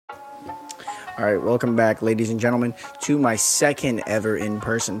All right, welcome back, ladies and gentlemen, to my second ever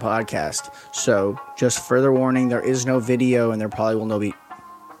in-person podcast. So, just further warning, there is no video, and there probably will not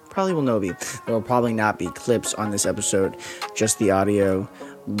be clips on this episode, just the audio,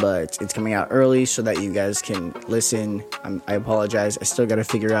 but it's coming out early so that you guys can listen. I apologize. I still got to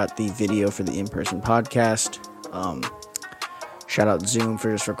figure out the video for the in-person podcast. Shout out Zoom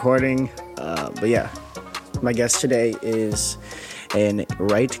for this recording. But yeah, my guest today is a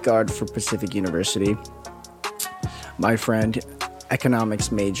right guard for Pacific University. My friend,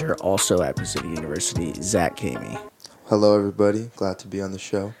 economics major, also at Pacific University, Zach Kamey. Hello, everybody. Glad to be on the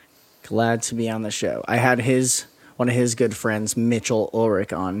show. Glad to be on the show. I had one of his good friends, Mitchell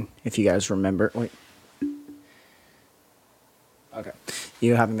Ulrich, on, if you guys remember. Wait. Okay.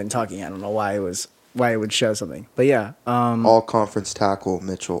 You haven't been talking. I don't know why it would show something. But yeah. All conference tackle,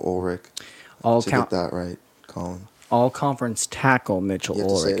 Mitchell Ulrich. Get that right, Colin. All conference tackle, Mitchell Ulrich.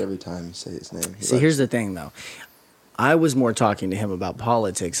 You have to say it every time you say his name. See, here's the thing, though. I was more talking to him about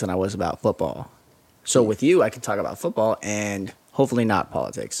politics than I was about football. So with you, I can talk about football and hopefully not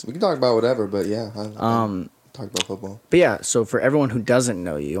politics. We can talk about whatever, but yeah, I talk about football. But yeah, so for everyone who doesn't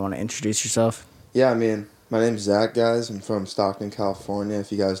know you want to introduce yourself? Yeah, my name's Zach, guys. I'm from Stockton, California. If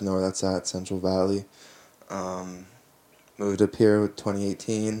you guys know where that's at, Central Valley. Moved up here with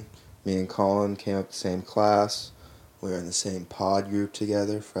 2018. Me and Colin came up the same class. We were in the same pod group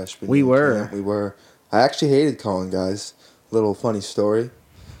together, freshman year. We were. I actually hated Colin, guys. Little funny story.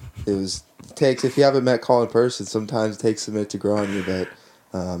 If you haven't met Colin in person, sometimes it takes a minute to grow on you, but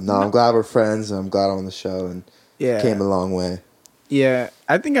I'm glad we're friends, and I'm glad I'm on the show, and came a long way. Yeah,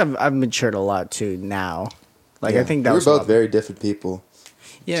 I think I've matured a lot, too, now. I think that we're both very different people.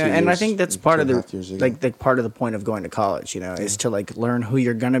 Yeah, and I think that's part of the part of the point of going to college, is to learn who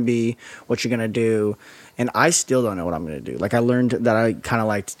you're gonna be, what you're gonna do, and I still don't know what I'm gonna do. I learned that I kind of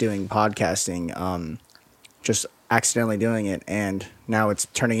liked doing podcasting, just accidentally doing it, and now it's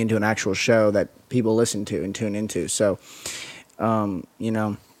turning into an actual show that people listen to and tune into. So, I'm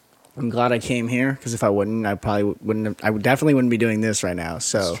glad I came here, because if I wouldn't, I definitely wouldn't be doing this right now.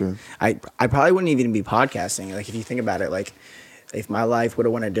 So that's true. I probably wouldn't even be podcasting. If you think about it, if my life would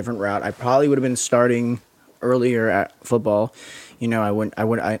have went a different route, I probably would have been starting earlier at football.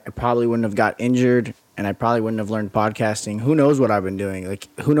 I probably wouldn't have got injured, and I probably wouldn't have learned podcasting. Who knows what I've been doing?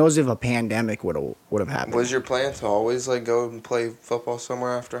 Who knows if a pandemic would have happened? Was your plan to always go and play football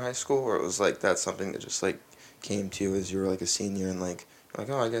somewhere after high school, or it was that's something that just came to you as you were a senior and oh,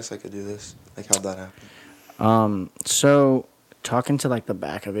 I guess I could do this? How'd that happen? So talking to the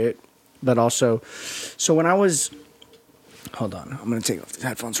back of it, but also, so when I was. Hold on, I'm going to take off the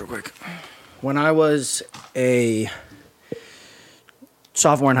headphones real quick. When I was a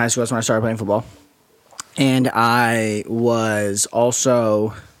sophomore in high school, that's when I started playing football. And I was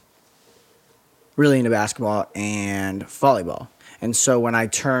also really into basketball and volleyball. And so when I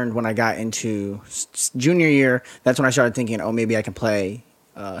got into junior year, that's when I started thinking, oh, maybe I can play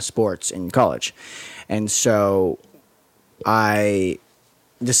sports in college. And so I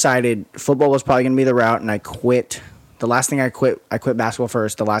decided football was probably going to be the route, and I quit. The last thing I quit basketball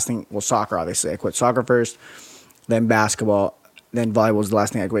first. Soccer, obviously. I quit soccer first, then basketball, then volleyball was the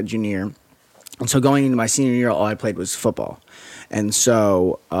last thing I quit junior year. And so going into my senior year, all I played was football. And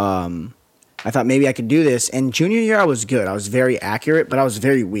so I thought maybe I could do this. And junior year, I was good. I was very accurate, but I was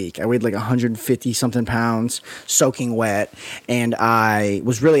very weak. I weighed 150-something pounds, soaking wet, and I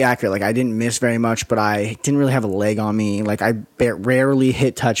was really accurate. I didn't miss very much, but I didn't really have a leg on me. I rarely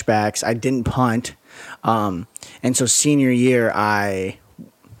hit touchbacks. I didn't punt. And so senior year, I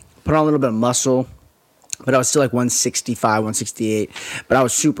put on a little bit of muscle, but I was still 165, 168. But I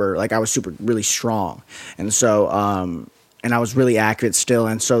was super really strong. And so, and I was really accurate still.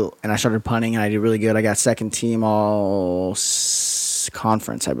 And I started punting, and I did really good. I got second team all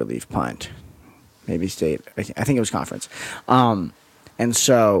conference, I believe, punt. Maybe state. I think it was conference. And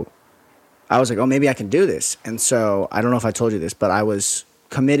so I was oh, maybe I can do this. And so I don't know if I told you this, but I was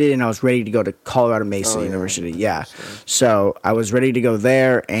committed, and I was ready to go to Colorado Mesa University. Yeah. So I was ready to go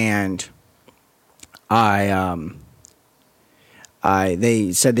there, and they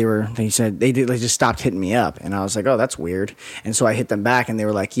just stopped hitting me up, and I was oh, that's weird. And so I hit them back, and they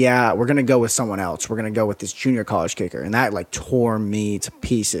were yeah, we're going to go with someone else. We're going to go with this junior college kicker. And that tore me to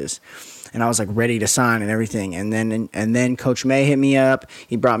pieces. And I was ready to sign and everything. And then Coach May hit me up.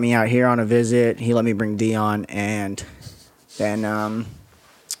 He brought me out here on a visit. He let me bring Dion, and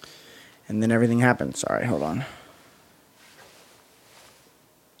then everything happened. Sorry, hold on.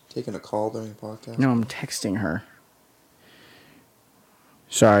 Taking a call during the podcast? No, I'm texting her.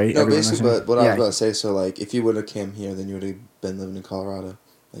 Sorry. No, basically, but what I was about to say, so, if you would have came here, then you would have been living in Colorado.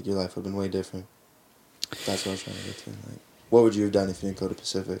 Like, your life would have been way different. That's what I was trying to get to. Like, what would you have done if you didn't go to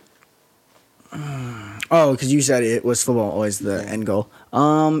Pacific? Oh, because you said it was football always the end goal. If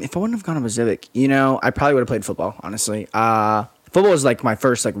I wouldn't have gone to Pacific, I probably would have played football, honestly. Football was, like, my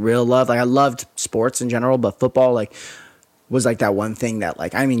first, like, real love. Like, I loved sports in general, but football, like, was, like, that one thing that,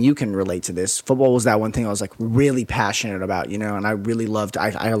 like, I mean, you can relate to this. Football was that one thing I was, like, really passionate about, and I really loved,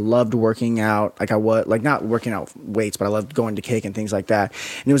 I loved working out. Like, I was, like, not working out weights, but I loved going to cake and things like that.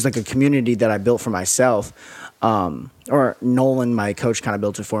 And it was, like, a community that I built for myself. Or Nolan, my coach, kind of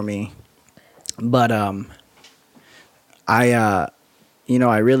built it for me. But, I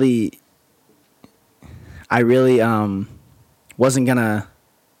really wasn't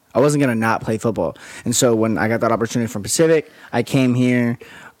gonna not play football. And so when I got that opportunity from Pacific, I came here.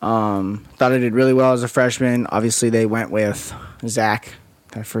 Thought I did really well as a freshman. Obviously, they went with Zach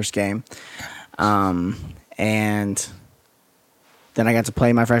that first game, and then I got to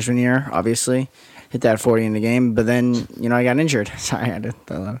play my freshman year. Obviously, hit that 40 in the game. But then I got injured. Sorry, I had to.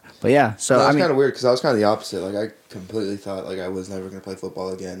 But yeah, so no, kind of weird because I was kind of the opposite. Like, I completely thought like I was never gonna play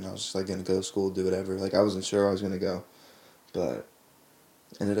football again. I was just like gonna go to school, do whatever. Like, I wasn't sure I was gonna go, but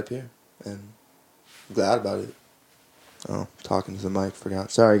ended up here and I'm glad about it. Oh, talking to the mic, forgot.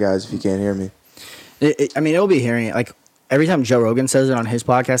 Sorry guys if you can't hear me. It'll be hearing it. Like, every time Joe Rogan says it on his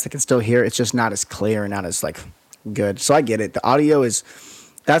podcast, I can still hear it. It's just not as clear and not as, like, good. So I get it. The audio is,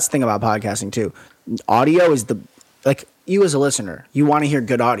 that's the thing about podcasting too. Audio is like, you as a listener, you want to hear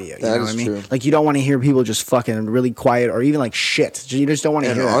good audio. You know what I mean? True. Like, you don't want to hear people just fucking really quiet or even like shit. You just don't want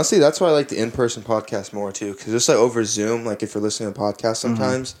to hear it. Honestly, that's why I like the in-person podcast more too. Because just like over Zoom, like if you're listening to podcasts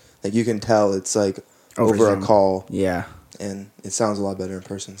sometimes, like you can tell it's like over a call. Yeah. And it sounds a lot better in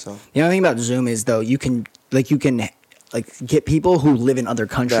person. So the only thing about Zoom is though you can get people who live in other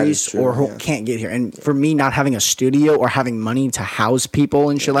countries true, or who can't get here. And for me, not having a studio or having money to house people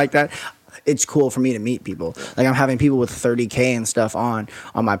and shit like that, it's cool for me to meet people. Like, I'm having people with 30K and stuff on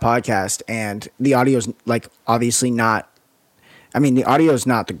my podcast, and the audio's like obviously not. I mean, the audio is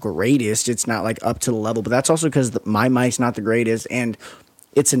not the greatest. It's not like up to the level, but that's also because my mic's not the greatest, and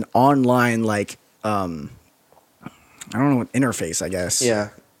it's an online like I don't know what interface, I guess. Yeah,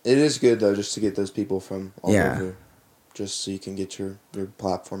 it is good though, just to get those people from all over, just so you can get your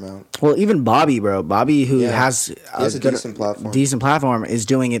platform out. Well, even Bobby, who has a decent platform, is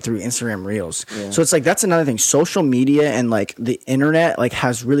doing it through Instagram Reels. Yeah. So it's like that's another thing. Social media and like the internet like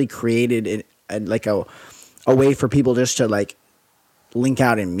has really created a way for people just to like link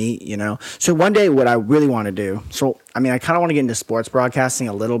out and meet, So one day, what I really want to do. So I mean, I kind of want to get into sports broadcasting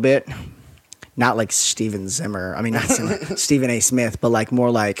a little bit. Not like Steven Zimmer. I mean, not Stephen A. Smith, but like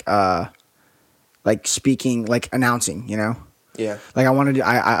more like speaking, like announcing, Yeah. Like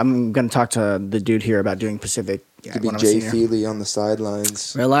I'm going to talk to the dude here about doing Pacific. Could be Jay Feely on the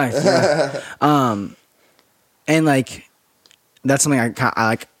sidelines. Real life. Yeah. And like, that's something I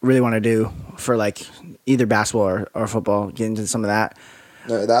like really want to do for like either basketball or football, get into some of that.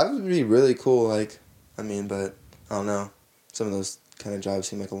 No, that would be really cool. Like, I mean, but I don't know. Some of those kind of jobs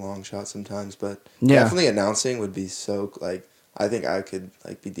seem like a long shot sometimes, but definitely announcing would be so like I think I could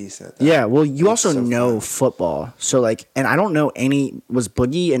like be decent at that. Yeah, well, you also know football, so like, and I don't know was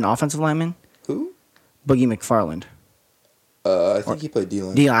Boogie an offensive lineman? Who? Boogie McFarland. I think he played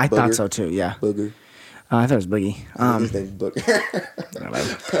D-line. D-line, I thought so too. Yeah. Booger. I thought it was Boogie. His name's Booger.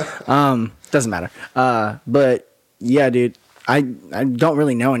 Doesn't matter. But yeah, dude. I don't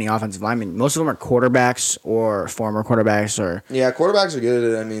really know any offensive linemen. Most of them are quarterbacks or former quarterbacks or... Yeah, quarterbacks are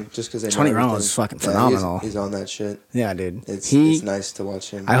good. I mean, just because they know Tony Romo is fucking phenomenal. He's on that shit. Yeah, dude. It's nice to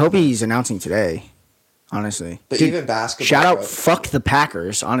watch him. I hope he's announcing today, honestly. But dude, even basketball... Shout out, fuck the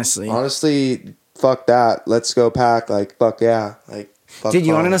Packers, honestly. Honestly, fuck that. Let's go Pack. Like, fuck yeah. Like, fuck dude,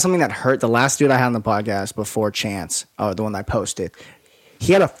 you want to know something that hurt? The last dude I had on the podcast before Chance, the one that I posted...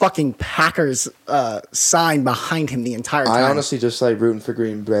 He had a fucking Packers sign behind him the entire time. I honestly just like rooting for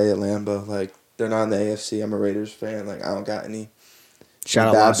Green Bay at Lambeau. Like, they're not in the AFC. I'm a Raiders fan. Like, I don't got any shout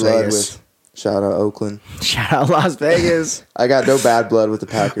out Las Vegas. Shout out Oakland. Shout out Las Vegas. I got no bad blood with the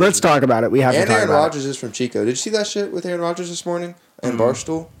Packers. Let's talk about it. We have to talk about it. And Aaron Rodgers is from Chico. Did you see that shit with Aaron Rodgers this morning? And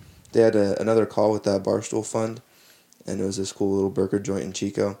Barstool? They had another call with that Barstool fund. And it was this cool little burger joint in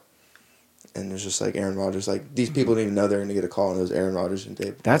Chico. And it was just like Aaron Rodgers. Like, these people didn't even know they were going to get a call, and it was Aaron Rodgers and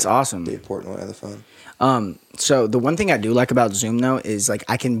Dave. That's awesome. Dave Portnoy on the phone. So the one thing I do like about Zoom, though, is, like,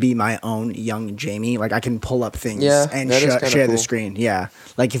 I can be my own young Jamie. Like, I can pull up things and share the screen. Yeah.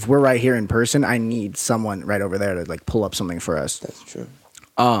 Like, if we're right here in person, I need someone right over there to, like, pull up something for us. That's true.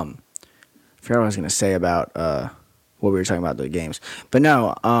 I forgot what I was going to say about what we were talking about, the games. But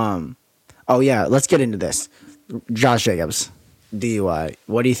no, oh, yeah, let's get into this. Josh Jacobs. DUI.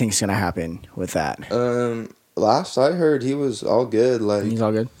 What do you think is gonna happen with that? Last I heard, he was all good. Like, He's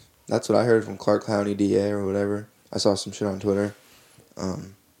all good. That's what I heard from Clark County DA or whatever. I saw some shit on Twitter.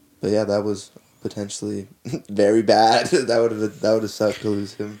 But yeah, that was potentially very bad. that would have sucked to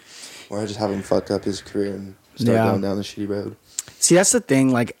lose him, or just have him fuck up his career and start going down the shitty road. See, that's the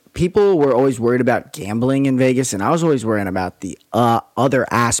thing. Like, people were always worried about gambling in Vegas, and I was always worrying about the other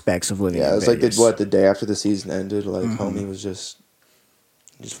aspects of living. Yeah, in it was Vegas. like the day after the season ended. Like, homie was just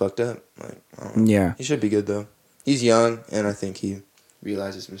fucked up. Like, I don't know. Yeah, he should be good though. He's young, and I think he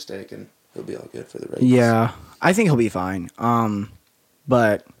realized his mistake, and he'll be all good for the Raiders. Yeah, I think he'll be fine.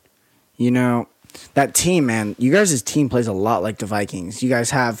 But that team, man, you guys' team plays a lot like the Vikings. You guys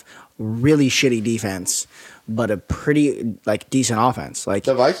have really shitty defense, but a pretty decent offense. Like,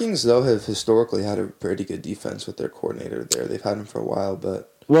 the Vikings though have historically had a pretty good defense with their coordinator there. They've had him for a while,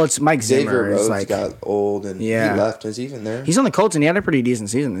 but it's Mike Zimmer. Xavier Rhodes got old and he left. Is he even there? He's on the Colts and he had a pretty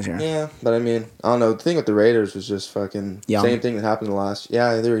decent season this year. Yeah, but I mean, I don't know. The thing with the Raiders was just fucking young. Same thing that happened the last.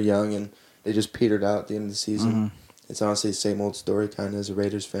 Yeah, they were young and they just petered out at the end of the season. Mm-hmm. It's honestly the same old story, kind of, as a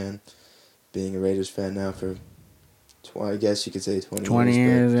Raiders fan. Being a Raiders fan now for, I guess you could say 20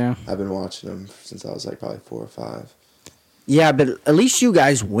 years. Yeah. I've been watching them since I was like probably 4 or 5. Yeah, but at least you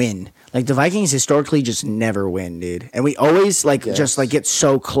guys win. Like, the Vikings historically just never win, dude. And we always get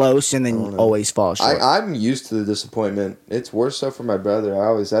so close and then always fall short. I'm used to the disappointment. It's worse so for my brother. I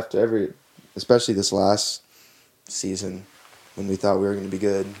always, especially this last season when we thought we were going to be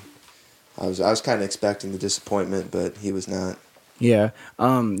good, I was kind of expecting the disappointment, but he was not. Yeah.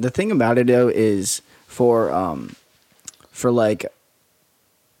 The thing about it though is for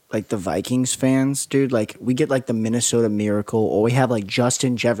the Vikings fans, dude, like, we get like the Minnesota Miracle, or we have like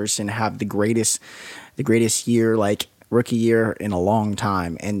Justin Jefferson have the greatest year, like rookie year in a long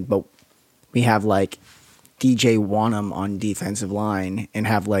time, but we have like DJ Wanham on defensive line and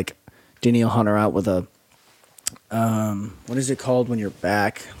have like Danielle Hunter out with a what is it called when you're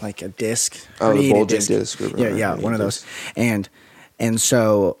back? Like a disc? Oh, the bulging disc. Yeah, one of those. And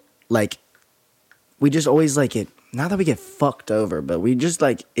so, like, we just always like it. Not that we get fucked over, but we just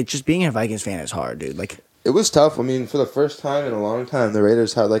it's just being a Vikings fan is hard, dude. Like, it was tough. I mean, for the first time in a long time, the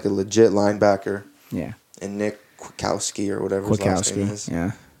Raiders had like a legit linebacker. Yeah. And Nick Kwiatkowski or whatever his last name is.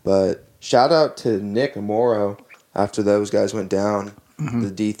 Yeah. But shout out to Nick Amoro after those guys went down. Mm-hmm.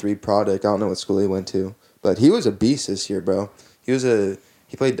 The D3 product. I don't know what school he went to, but he was a beast this year, bro. He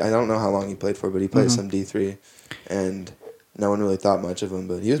played. I don't know how long he played for, but he played some D3, and no one really thought much of him,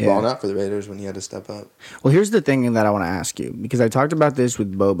 but he was balling out for the Raiders when he had to step up. Well, here's the thing that I want to ask you, because I talked about this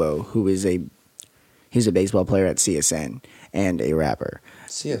with Bobo, who is he's a baseball player at CSN and a rapper.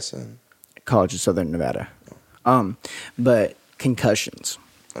 CSN? College of Southern Nevada. But concussions.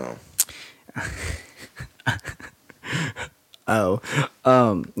 No.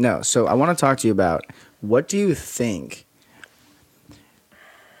 So I want to talk to you about, what do you think?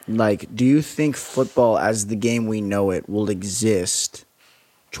 Like, do you think football as the game we know it will exist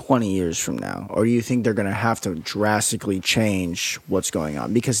 20 years from now? Or do you think they're going to have to drastically change what's going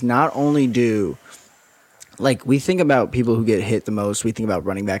on? Because not only we think about people who get hit the most, we think about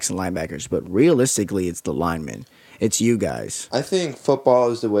running backs and linebackers, but realistically, it's the linemen. It's you guys. I think football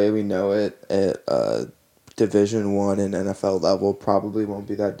is the way we know it at Division I and NFL level probably won't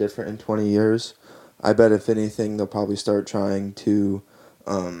be that different in 20 years. I bet if anything, they'll probably start trying to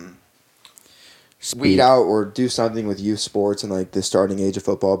weed out or do something with youth sports and like the starting age of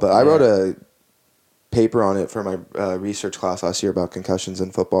football. But I wrote a paper on it for my research class last year about concussions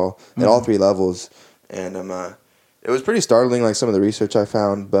in football at all 3 levels, and it was pretty startling, like some of the research I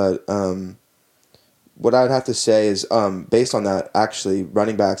found. But what I'd have to say is, based on that, actually,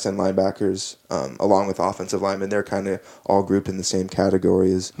 running backs and linebackers, along with offensive linemen, they're kind of all grouped in the same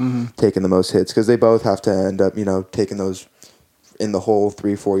category as taking the most hits, because they both have to end up, taking those in the hole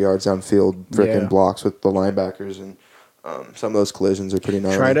 3-4 yards downfield freaking blocks with the linebackers, and some of those collisions are pretty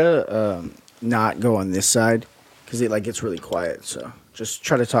gnarly. Try to not go on this side, because it gets really quiet. So just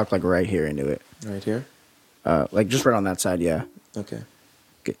try to talk right here into it. Right here? Just right on that side, yeah. Okay.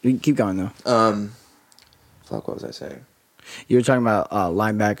 Keep going though. Fuck, what was I saying? You were talking about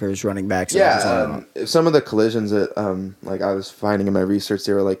linebackers, running backs. Yeah, some of the collisions that I was finding in my research,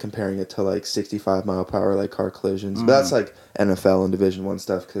 they were comparing it to 65 mile per hour car collisions. Mm-hmm. But that's NFL and Division I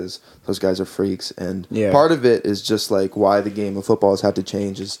stuff, because those guys are freaks. And part of it is just why the game of football has had to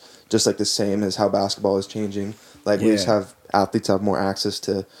change is just the same as how basketball is changing. We just have athletes have more access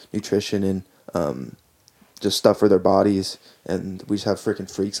to nutrition and just stuff for their bodies, and we just have freaking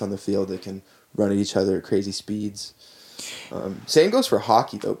freaks on the field that can run at each other at crazy speeds. Same goes for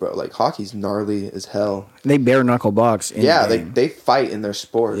hockey though, bro. Like hockey's gnarly as hell. They bare knuckle box. They fight in their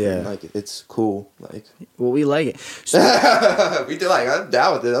sport. Yeah, and, like it's cool. Like, well, we like it. So, we do. Like, I'm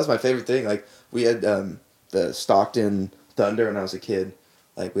down with it. That was my favorite thing. Like, we had the Stockton Thunder when I was a kid.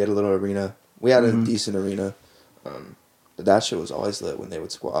 Like, we had a little arena. We had a decent arena, but that shit was always lit when they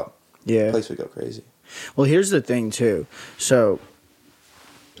would squat. Yeah, the place would go crazy. Well, here's the thing too. So.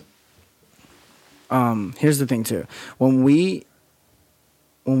 Here's the thing too. When we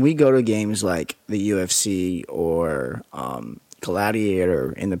go to games like the UFC or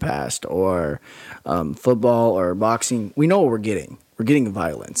Gladiator in the past or football or boxing, we know what we're getting. We're getting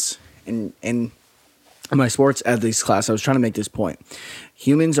violence. And in my sports ethics class, I was trying to make this point.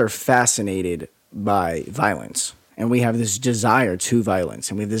 Humans are fascinated by violence. And we have this desire to violence,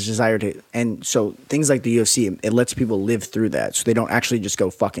 and we have this desire to, and so things like the UFC, it lets people live through that, so they don't actually just go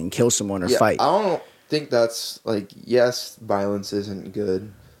fucking kill someone or fight. I don't think that's like, yes, violence isn't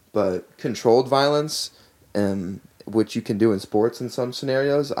good, but controlled violence, which you can do in sports in some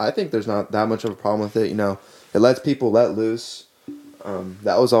scenarios, I think there's not that much of a problem with it. You know, it lets people let loose.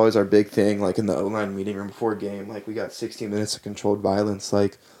 That was always our big thing, like in the O-line meeting room before a game. Like, we got 16 minutes of controlled violence.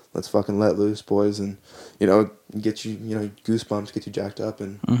 Like, let's fucking let loose, boys, and, you know, get you, you know, goosebumps, get you jacked up,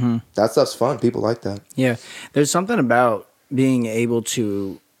 and that stuff's fun. People like that. Yeah. There's something about being able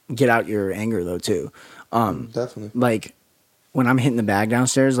to get out your anger, though, too. Definitely. Like, when I'm hitting the bag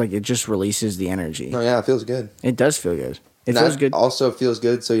downstairs, like, it just releases the energy. Oh, yeah, it feels good. It does feel good. It feels good. Also feels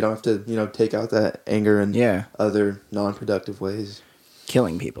good so you don't have to, you know, take out that anger in other non-productive ways.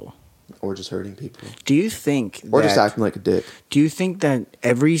 Killing people. Or just hurting people. Do you think Or just acting like a dick. Do you think that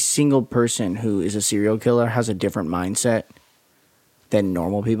every single person who is a serial killer has a different mindset than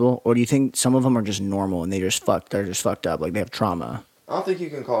normal people? Or do you think some of them are just normal and they're just fucked up, like they have trauma? I don't think you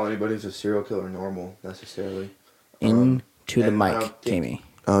can call anybody who's a serial killer normal, necessarily. To the mic, Kamey.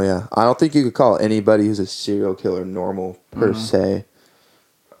 Oh, yeah. I don't think you could call anybody who's a serial killer normal, per se.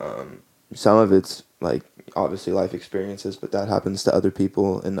 Some of it's, like, obviously life experiences, but that happens to other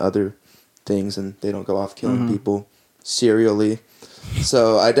people and other things, and they don't go off killing people serially.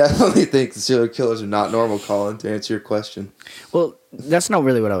 So I definitely think the serial killers are not normal, Colin, to answer your question. Well, that's not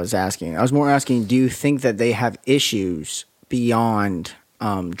really what I was asking. I was more asking, do you think that they have issues beyond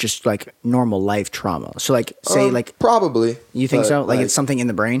just like normal life trauma? So like, say like... Probably. You think so? Like it's something in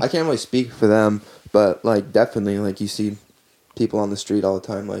the brain? I can't really speak for them, but like definitely, like you see people on the street all the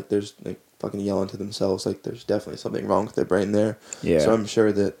time, like there's like fucking yelling to themselves, like there's definitely something wrong with their brain there. Yeah. So I'm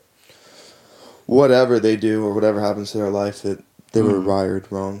sure that whatever they do or whatever happens to their life, that they were wired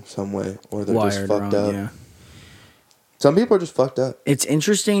wrong some way, or they're just fucked up. Yeah. Some people are just fucked up. It's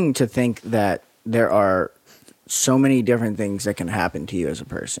interesting to think that there are so many different things that can happen to you as a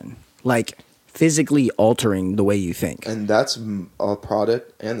person, like physically altering the way you think. And that's a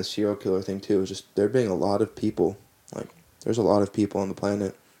product, and the serial killer thing too, is just there being a lot of people. Like, there's a lot of people on the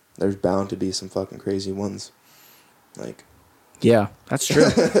planet. There's bound to be some fucking crazy ones. Like, yeah, that's true.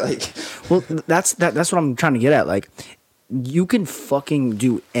 Like, well, that's what I'm trying to get at. Like, you can fucking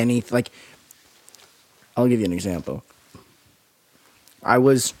do anything. Like, I'll give you an example. I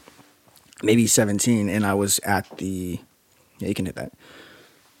was maybe 17, and I was at the... Yeah, you can hit that.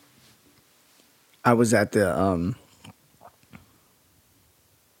 I was at the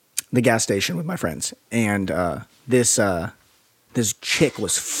gas station with my friends, and this chick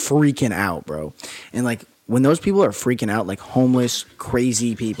was freaking out, bro. And like, when those people are freaking out, like homeless,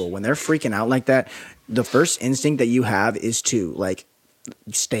 crazy people, when they're freaking out like that, the first instinct that you have is to like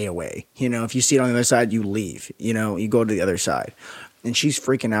stay away. You know, if you see it on the other side, you leave. You know, you go to the other side. And she's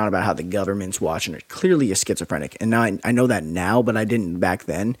freaking out about how the government's watching her. Clearly a schizophrenic. And now I know that now, but I didn't back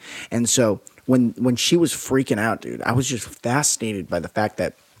then. And so when she was freaking out, dude, I was just fascinated by the fact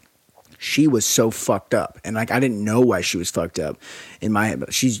that she was so fucked up. And like, I didn't know why she was fucked up in my head,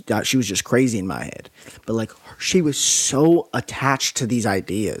 but she was just crazy in my head. But like, she was so attached to these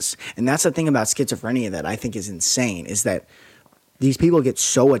ideas. And that's the thing about schizophrenia that I think is insane, is that these people get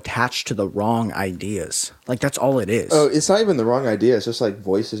so attached to the wrong ideas. Like, that's all it is. Oh, it's not even the wrong idea. It's just like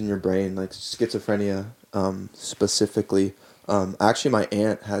voices in your brain, like schizophrenia specifically. Actually, my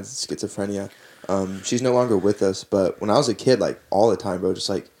aunt had schizophrenia. She's no longer with us, but when I was a kid, like all the time, bro, just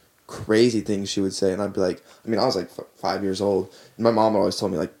like crazy things she would say. And I'd be like, I mean, I was like 5 years old. And my mom always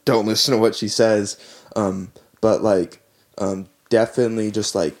told me, like, don't listen to what she says. But like, definitely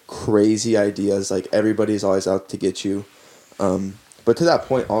just like crazy ideas. Like, everybody's always out to get you. But to that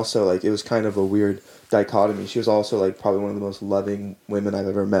point also, like, it was kind of a weird dichotomy. She was also like probably one of the most loving women I've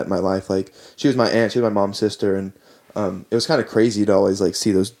ever met in my life. Like, she was my aunt, she was my mom's sister, and it was kind of crazy to always like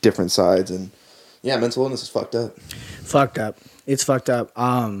see those different sides. And Yeah, mental illness is fucked up. Fucked up. It's fucked up.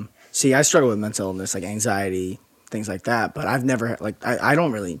 See, I struggle with mental illness, like anxiety, things like that. But I've never I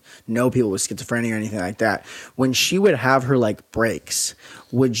don't really know people with schizophrenia or anything like that. When she would have her like breaks,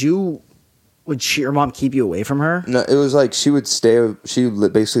 would your mom keep you away from her? No, it was like she would stay. She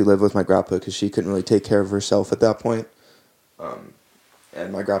would basically live with my grandpa because she couldn't really take care of herself at that point.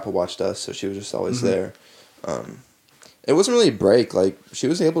 And my grandpa watched us, so she was just always there. It wasn't really a break. Like, she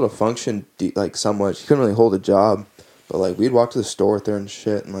was able to function like somewhat. She couldn't really hold a job, but like we'd walk to the store with her and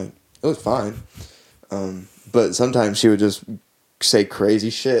shit, and like it was fine. But sometimes she would just say crazy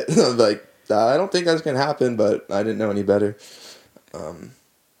shit. Like, I don't think that's gonna happen, but I didn't know any better.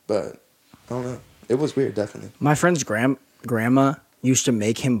 But I don't know. It was weird, definitely. My friend's grandma used to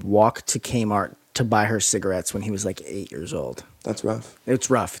make him walk to Kmart to buy her cigarettes when he was like 8 years old. That's rough. It's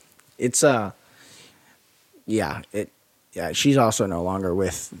rough. It's she's also no longer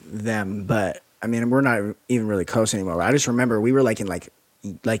with them, but I mean, we're not even really close anymore. I just remember we were like in like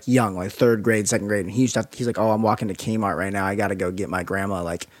young, like 3rd grade, 2nd grade, and he's like, "Oh, I'm walking to Kmart right now. I got to go get my grandma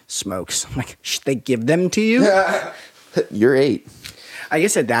like smokes." I'm like, "They give them to you?" You're 8. I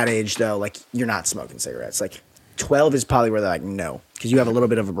guess at that age though, like you're not smoking cigarettes. Like 12 is probably where they're like, "No," because you have a little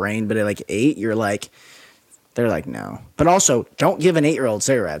bit of a brain, but at like 8, they're like, "No." But also, don't give an 8-year-old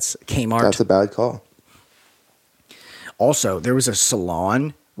cigarettes. Kmart. That's a bad call. Also, there was a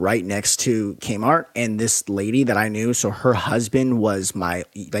salon right next to Kmart, and this lady that I knew, so her husband was my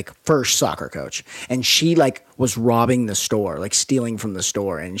like first soccer coach, and she like was robbing the store, like stealing from the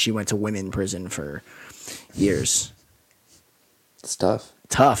store, and she went to women prison for years. It's tough.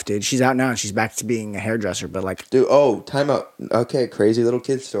 Tough, dude. She's out now and she's back to being a hairdresser, but like... Dude, time out. Okay, crazy little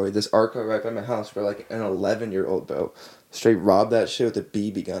kid story. This Arco right by my house where like an 11-year-old, bro, straight robbed that shit with a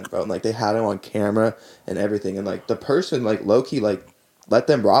BB gun, bro. And like they had him on camera and everything. And like the person, like low-key, like let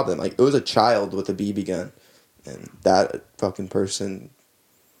them rob them. Like it was a child with a BB gun. And that fucking person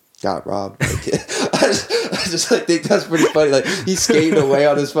got robbed. Like, I just like think that's pretty funny. Like he's skating away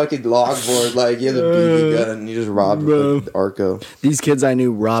on his fucking longboard, like he has a BB gun and he just robbed with Arco. These kids I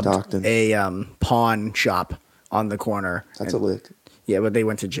knew robbed a pawn shop on the corner. That's a lick. Yeah, but they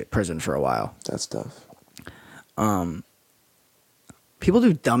went to prison for a while. That's tough. People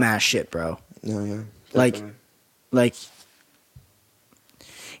do dumbass shit, bro. No, yeah. Definitely. Like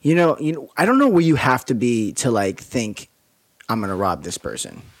you know, I don't know where you have to be to like think I'm gonna rob this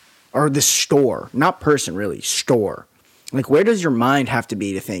person. Or the store, not person, really, store. Like, where does your mind have to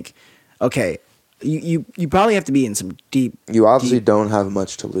be to think, okay, you probably have to be in some deep... You obviously don't have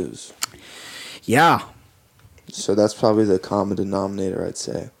much to lose. Yeah. So that's probably the common denominator, I'd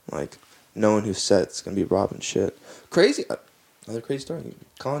say. Like, no one who's set is going to be robbing shit. Crazy. Another crazy story.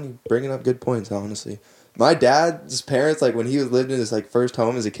 Colin, you bringing up good points, honestly. My dad's parents, like, when he was living in his, like, first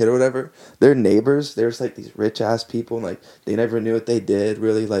home as a kid or whatever, their neighbors, they were, like, these rich-ass people, and, like, they never knew what they did,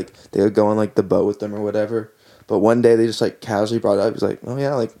 really. Like, they would go on, like, the boat with them or whatever. But one day, they just, like, casually brought it up. He's like, oh,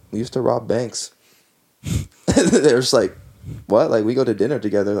 yeah, like, we used to rob banks. They were just like, what? Like, we go to dinner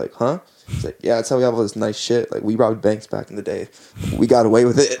together. Like, huh? He's like, yeah, that's how we have all this nice shit. Like, we robbed banks back in the day. We got away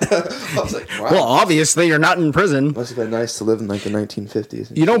with it. I was like, wow. Well, obviously, you're not in prison. Must have been nice to live in, like, the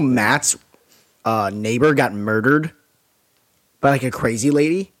 1950s. You know, Matt's... neighbor got murdered by like a crazy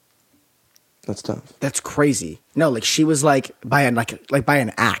lady. That's tough. That's crazy. No, like she was like by an by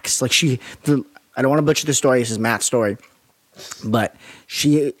an axe. Like I don't want to butcher the story. This is Matt's story, but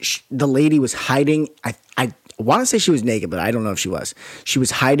the lady was hiding. I want to say she was naked, but I don't know if she was. She was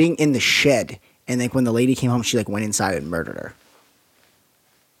hiding in the shed, and like when the lady came home, she like went inside and murdered her.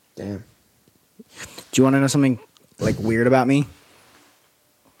 Damn. Do you want to know something like weird about me?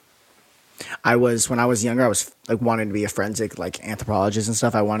 When I was younger, I was like wanted to be a forensic like anthropologist and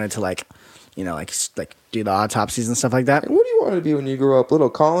stuff. I wanted to like do the autopsies and stuff like that. What do you want to be when you grow up, little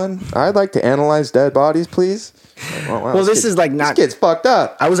Colin? I'd like to analyze dead bodies, please. Wow, well, this kid's fucked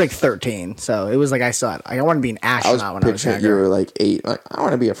up. I was like 13, so it was like I saw it. I want to be an astronaut when I was younger. You were like 8. Like, I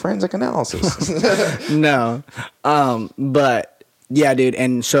want to be a forensic analysis. No, but yeah, dude.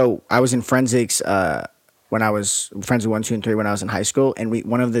 And so I was in forensics. When I was friends with 1, 2, and 3 when I was in high school, and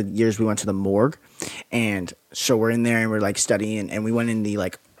one of the years we went to the morgue, and so we're in there and we're like studying, and we went in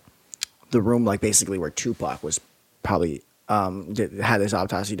the room like basically where Tupac was probably had his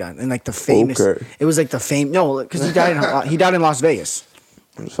autopsy done, and like the famous, it was like the fame because he died in Las Vegas.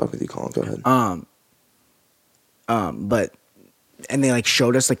 I'm just fucking with you, Colin. Go ahead. But and they like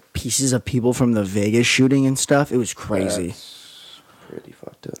showed us like pieces of people from the Vegas shooting and stuff. It was crazy. That's pretty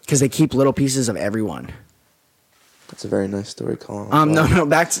fucked up. Because they keep little pieces of everyone. That's a very nice story, Colin. I'm sorry.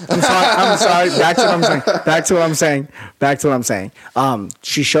 Back to what I'm saying.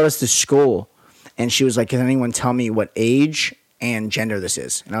 She showed us the school, And she was like, can anyone tell me what age and gender this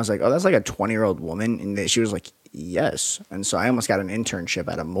is? And I was like, oh, that's like a 20-year-old woman. And she was like, yes. And so I almost got an internship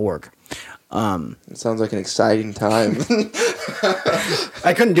at a morgue. It sounds like an exciting time.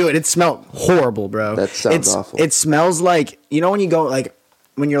 I couldn't do it. It smelled horrible, bro. That sounds awful. It smells like, when you go like,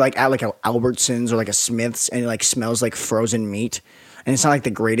 when you're like at like a Albertsons or like a Smith's and it like smells like frozen meat. And it's not like the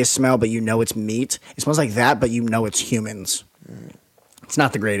greatest smell, but it's meat. It smells like that, but it's humans. It's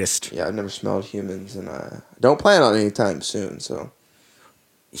not the greatest. Yeah, I've never smelled humans, and I don't plan on any time soon, so.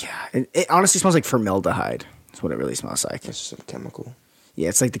 Yeah, it honestly smells like formaldehyde. That's what it really smells like. It's some chemical. Yeah,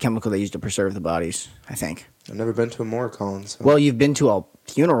 it's like the chemical they use to preserve the bodies, I think. I've never been to a morgue, Colin. So. Well, you've been to a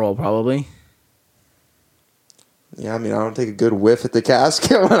funeral, probably. Yeah, I mean, I don't take a good whiff at the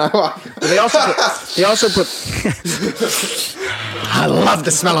casket when I walk. They also put I love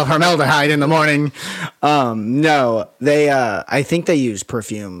the smell of formaldehyde in the morning. No, I think they use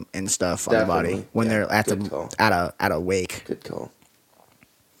perfume and stuff on the body when they're at a wake. Good call.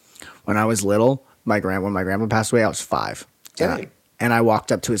 When I was little, when my grandpa passed away, I was 5. And I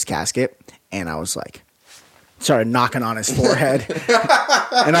walked up to his casket and I was like, started knocking on his forehead.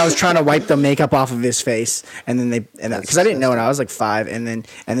 And I was trying to wipe the makeup off of his face. And then because I didn't know it, I was like 5. And then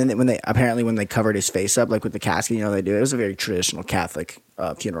when they covered his face up, like with the casket, they do it. It was a very traditional Catholic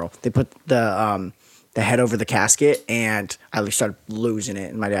funeral. They put the head over the casket and I started losing it.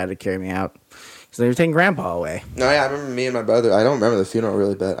 And my dad had to carry me out. So they were taking Grandpa away. No, yeah, I remember me and my brother. I don't remember the funeral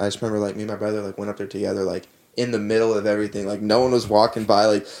really, but I just remember like me and my brother like went up there together, like in the middle of everything. Like no one was walking by.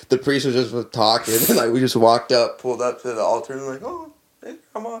 Like the priest was just talking, and like we just walked up, pulled up to the altar, and like, oh, hey,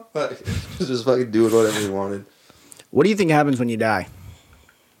 come on, like just fucking doing whatever we wanted. What do you think happens when you die?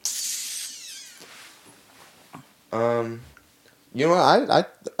 You know what?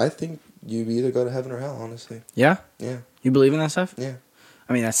 I think you either go to heaven or hell. Honestly. Yeah. Yeah. You believe in that stuff? Yeah.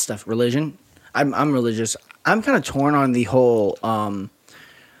 I mean, that's stuff. Religion. I'm religious. I'm kind of torn on the whole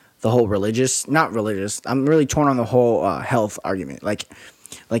religious, not religious. I'm really torn on the whole health argument. Like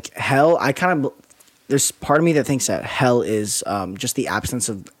hell. There's part of me that thinks that hell is just the absence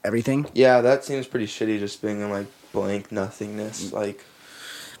of everything. Yeah, that seems pretty shitty. Just being in like blank nothingness. Like.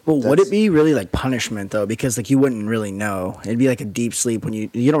 Well, would it be really like punishment though? Because like you wouldn't really know. It'd be like a deep sleep when you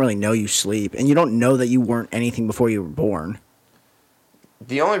don't really know you sleep, and you don't know that you weren't anything before you were born.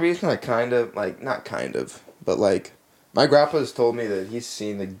 The only reason I but like, my grandpa has told me that he's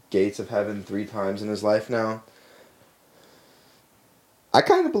seen the gates of heaven 3 times in his life now. I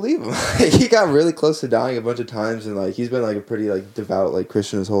kind of believe him. He got really close to dying a bunch of times, and like he's been like a pretty like devout like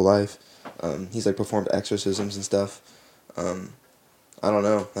Christian his whole life. He's like performed exorcisms and stuff. I don't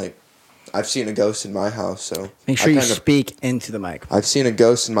know. Like, I've seen a ghost in my house, so make sure you speak into the mic. I've seen a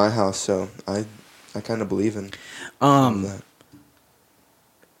ghost in my house, so I kind of believe in that.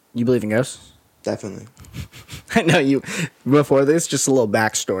 You believe in ghosts? Definitely. I know you. Before this, just a little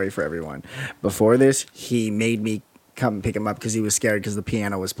backstory for everyone. Before this, he made me come pick him up because he was scared because the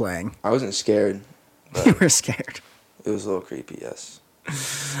piano was playing. I wasn't scared. You were scared. It was a little creepy, yes.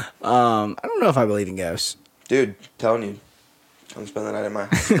 I don't know if I believe in ghosts. Dude, telling you, come spend the night at my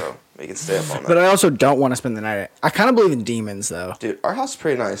house, bro. We can stay up all night. But I also don't want to spend the night. I kind of believe in demons, though. Dude, our house is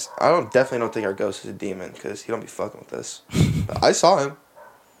pretty nice. I definitely don't think our ghost is a demon because he don't be fucking with us. But I saw him.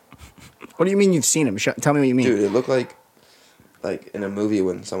 What do you mean you've seen him? Tell me what you mean. Dude, it looked like in a movie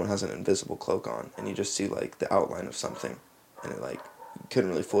when someone has an invisible cloak on and you just see like the outline of something and it like you couldn't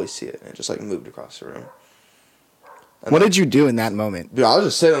really fully see it and it just like moved across the room. And what did you do in that moment? Dude, I was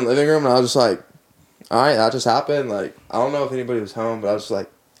just sitting in the living room and I was just like, all right, that just happened. Like, I don't know if anybody was home, but I was just like,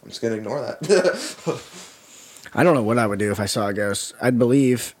 I'm just going to ignore that. I don't know what I would do if I saw a ghost. I'd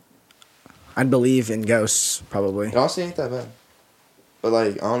believe in ghosts, probably. It honestly ain't that bad. But,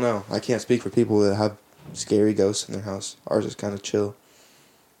 like, I don't know. I can't speak for people that have scary ghosts in their house. Ours is kind of chill.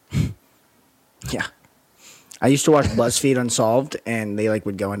 Yeah. I used to watch BuzzFeed Unsolved, and they, like,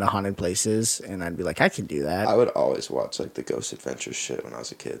 would go into haunted places, and I'd be like, I could do that. I would always watch, like, the Ghost Adventures shit when I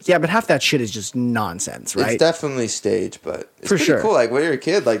was a kid. Yeah, but half that shit is just nonsense, right? It's definitely staged, but it's for pretty sure. Cool. Like, when you're a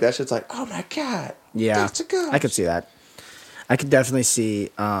kid, like, that shit's like, oh, my God. Yeah. That's a ghost. I could see that. I could definitely see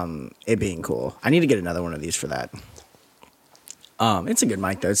it being cool. I need to get another one of these for that. It's a good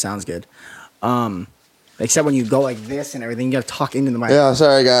mic, though. It sounds good. Except when you go like this and everything, you got to talk into the mic. Yeah,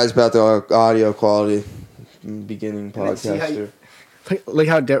 sorry, guys, about the audio quality. Beginning podcaster. Look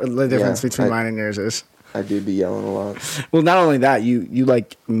how the difference between mine and yours is. I do be yelling a lot. Well, not only that, you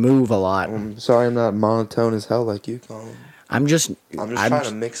like move a lot. I'm sorry I'm not monotone as hell like you, Colin. I'm just trying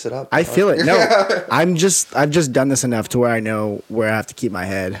to mix it up. I feel it. No, I've just done this enough to where I know where I have to keep my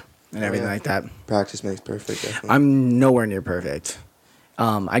head and everything like that. Practice makes perfect, definitely. I'm nowhere near perfect.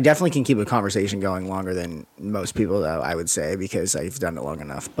 I definitely can keep a conversation going longer than most people, though, I would say, because I've done it long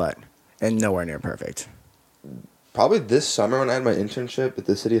enough, and nowhere near perfect. Probably this summer when I had my internship at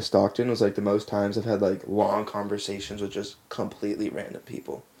the city of Stockton was like the most times I've had like long conversations with just completely random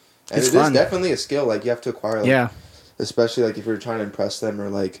people. And it's it fun. is definitely a skill like you have to acquire. Like, yeah. Especially like if you're trying to impress them or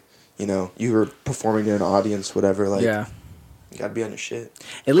like, you know, you were performing to an audience, whatever. Like, yeah. You gotta be on your shit.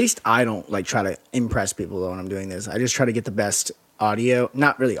 At least I don't like try to impress people though when I'm doing this. I just try to get the best audio.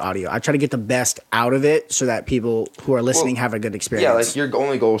 Not really audio. I try to get the best out of it so that people who are listening have a good experience. Yeah, like your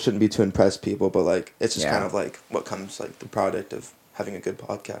only goal shouldn't be to impress people, but like it's just Yeah. kind of like what comes like the product of having a good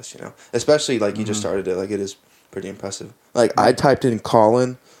podcast, you know. Especially like you just started it, like it is pretty impressive. Like I typed in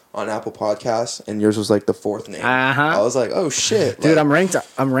Colin on Apple Podcasts, and yours was like the fourth name. I was like, oh shit, dude! Like,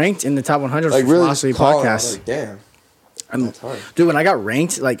 I'm ranked in the top 100 like for really philosophy Colin, I podcasts. was like, damn. That's hard. Dude, when I got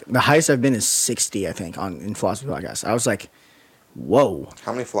ranked, like the highest I've been is 60, I think, in philosophy podcasts. I was like, whoa.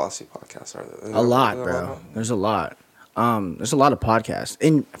 How many philosophy podcasts are there? A lot, bro. There's a lot. There's a lot of podcasts.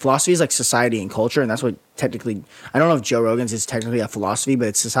 And philosophy is like society and culture, and that's what technically, I don't know if Joe Rogan's is technically a philosophy, but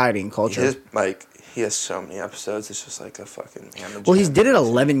it's society and culture. He has so many episodes. It's just like a fucking. Well, he did it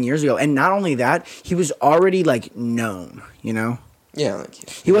 11 years ago, and not only that, he was already like known. You know. Yeah, like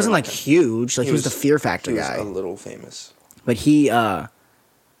he wasn't like huge. Like he was the Fear Factor guy. He was a little famous. But dude,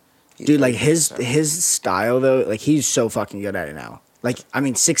 like his style though, like he's so fucking good at it now. Like, I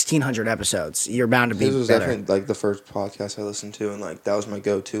mean, 1,600 episodes. You're bound to be better. This was definitely like the first podcast I listened to, and like that was my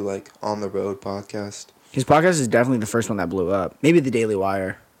go-to like on the road podcast. His podcast is definitely the first one that blew up. Maybe the Daily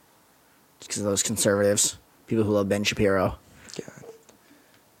Wire. Because of those conservatives, people who love Ben Shapiro. God.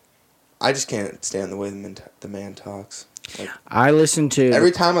 I just can't stand the way the man talks. Like, I listen to...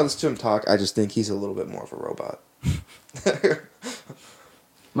 Every time I listen to him talk, I just think he's a little bit more of a robot.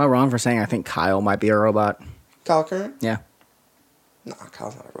 Am I wrong for saying I think Kyle might be a robot? Kyle Curran? Yeah. Nah,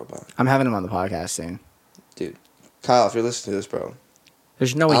 Kyle's not a robot. I'm having him on the podcast soon. Dude. Kyle, if you're listening to this, bro.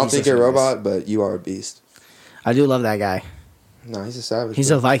 There's no way I don't think you're a robot, but you are a beast. I do love that guy. No, he's a savage. He's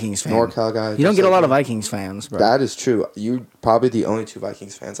a Vikings fan. NorCal guy. You don't get a lot of Vikings fans, bro. That is true. You probably the only two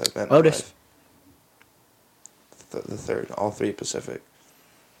Vikings fans I've met in Otis. my life. The third. All three Pacific.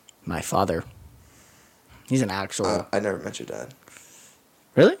 My father. He's an actual... I never met your dad.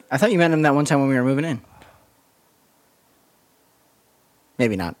 Really? I thought you met him that one time when we were moving in.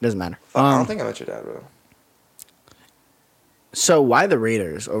 Maybe not. Doesn't matter. I don't think I met your dad, bro. So why the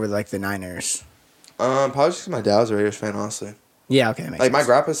Raiders over like the Niners? Probably just because my dad was a Raiders fan, honestly. Yeah, okay, that makes sense. My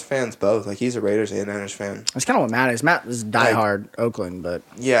grandpa's fans both. Like he's a Raiders and Niners fan. That's kind of what Matt is. Matt is diehard Oakland, but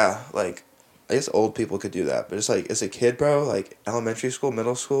yeah, like I guess old people could do that, but it's like as a kid, bro, like elementary school,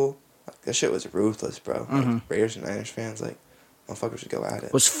 middle school, like, that shit was ruthless, bro. Mm-hmm. Like, Raiders and Niners fans, like motherfuckers should go at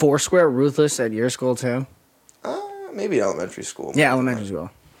it. Was Foursquare ruthless at your school too? Maybe elementary school. Yeah, elementary school.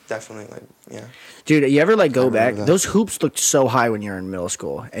 Definitely, like, yeah. Dude, you ever like go back? Those hoops looked so high when you were in middle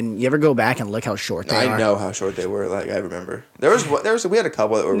school, and you ever go back and look how short they are? I know how short they were. Like I remember, we had a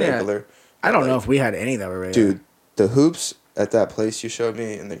couple that were regular. I don't know if we had any that were regular. Dude, the hoops at that place you showed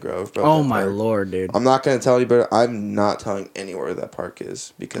me in the Grove, bro. Oh my lord, dude! I'm not gonna tell you, but I'm not telling anyone where that park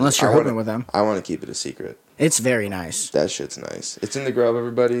is because unless you're hooping with them, I want to keep it a secret. It's very nice. That shit's nice. It's in the Grove,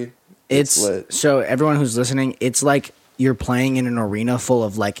 everybody. It's lit. So everyone who's listening, it's like you're playing in an arena full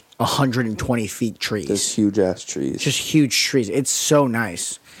of like 120 feet trees. There's huge ass trees. Just huge trees. It's so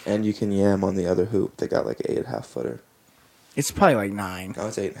nice. And you can yam on the other hoop. They got like an 8.5 footer. It's probably like 9. No,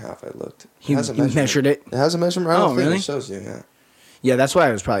 it's 8.5. I looked. You measured it? It has a measurement. Oh, really? It shows you. Yeah. Yeah, that's why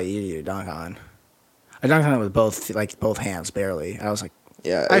it was probably easy to dunk on. I dunked on it with both hands, barely. I was like,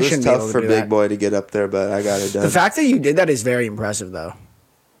 yeah, it was tough for Big Boy to get up there, but I got it done. The fact that you did that is very impressive, though.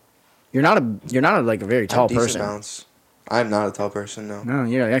 You're not a like a very tall person. Bounce. I'm not a tall person, no. No,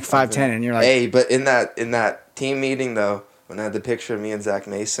 you're like 5'10", and you're like. Hey, but in that team meeting though, when I had the picture of me and Zach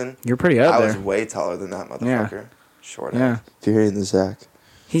Mason, you're pretty up there. I was way taller than that motherfucker. Yeah. Short. Yeah. If you're hearing the Zach,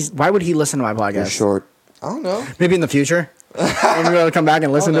 why would he listen to my podcast? You're short. I don't know. Maybe in the future. When you're able to come back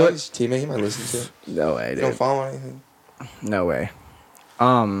and listen to it. He's a teammate. He might listen to it. No way, dude. You don't follow anything. No way.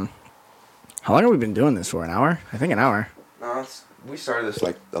 How long have we been doing this for? An hour? I think an hour. No, we started this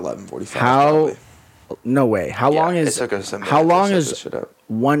like 11:45. How? Probably. No way. How long is? It took us some how long is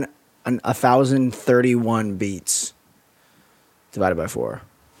 1,031 beats divided by 4?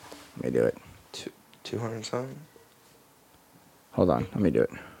 Let me do it. 200 something. Hold on. Let me do it.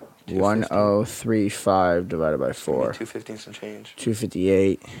 1035 divided by 4. 215 some change.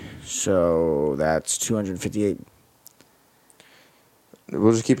 258. So that's 258.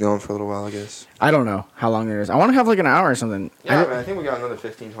 We'll just keep going for a little while, I guess. I don't know how long it is. I want to have like an hour or something. Yeah, man, I think we got another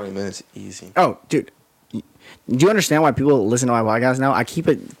 15, 20 minutes easy. Oh, dude. Do you understand why people listen to my podcast now? I keep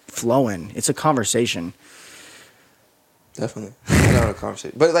it flowing. It's a conversation. Definitely. I know a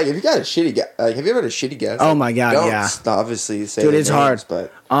conversation. But, like, if you got a shitty guest, like, have you ever had a shitty guest? Oh, my God, yeah. Don't obviously say Dude, it's names, hard.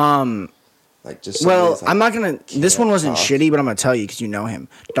 But, like, just well, like, I'm not going to... This one wasn't shitty, but I'm going to tell you because you know him.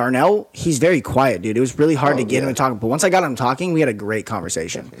 Darnell, he's very quiet, dude. It was really hard to get him to talk. But once I got him talking, we had a great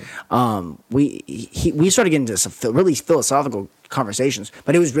conversation. We started getting into some really philosophical conversations,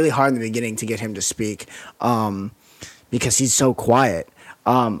 but it was really hard in the beginning to get him to speak because he's so quiet.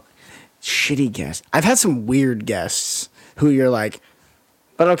 Shitty guests. I've had some weird guests who you're like,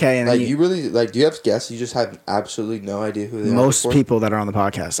 but okay. And like, you really, like, do you have guests you just have absolutely no idea who they are? Most people that are on the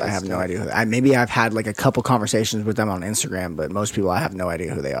podcast, I have no idea who they are. Maybe I've had, like, a couple conversations with them on Instagram, but most people, I have no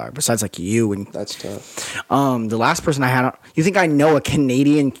idea who they are, besides, like, you. And that's tough. The last person I had, you think I know a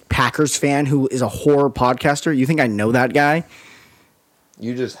Canadian Packers fan who is a horror podcaster? You think I know that guy?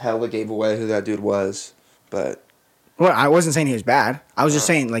 You just hella gave away who that dude was, but... Well, I wasn't saying he was bad. I was just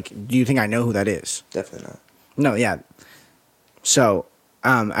saying, like, do you think I know who that is? Definitely not. No, yeah. So,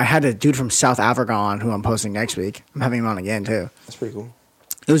 I had a dude from South Africa on who I'm posting next week. I'm having him on again, too. That's pretty cool.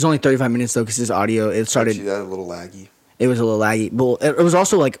 It was only 35 minutes, though, because his audio, it started... Actually, that a little laggy. It was a little laggy. Well, it was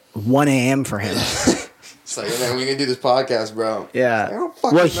also, like, 1 a.m. for him. It's like, man, we can do this podcast, bro. Yeah. I don't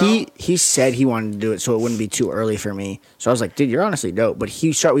fucking know. He said he wanted to do it so it wouldn't be too early for me. So I was like, dude, you're honestly dope. But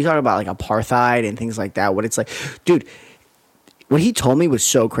we talked about, like, apartheid and things like that. What it's like, dude... What he told me was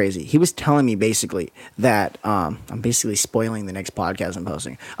so crazy. He was telling me basically that I'm basically spoiling the next podcast I'm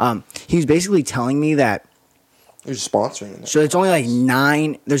posting. He was basically telling me that you're sponsoring it. So it's only like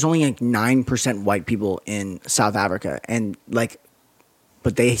 9. There's only like 9% white people in South Africa, and like,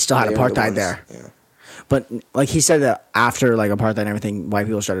 but they still had apartheid there. Yeah. But like he said that after like apartheid and everything, white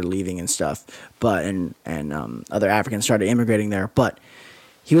people started leaving and stuff. But and other Africans started immigrating there. But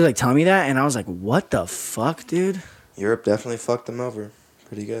he was like telling me that, and I was like, what the fuck, dude? Europe definitely fucked them over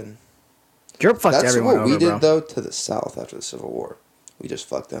pretty good. Europe fucked everyone over, That's what we did, bro. though, to the South after the Civil War. We just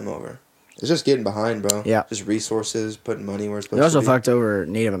fucked them over. It's just getting behind, bro. Yeah. Just resources, putting money where it's supposed We also to be. fucked over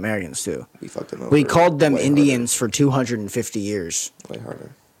Native Americans, too. We fucked them over. We called them way Indians for 250 years. Way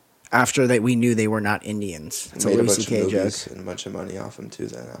harder. After that, we knew they were not Indians. It's a Louis C.K. joke. And a bunch of money off them, too,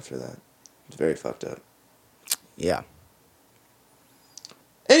 then, after that. It's very fucked up. Yeah.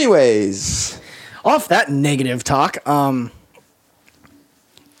 Anyways. Off that negative talk,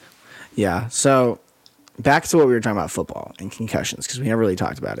 yeah, so back to what we were talking about, football and concussions, because we never really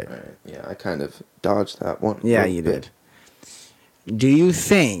talked about it. Right. Yeah, I kind of dodged that one. Yeah, you did. Do you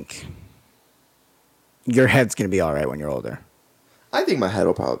think your head's going to be all right when you're older? I think my head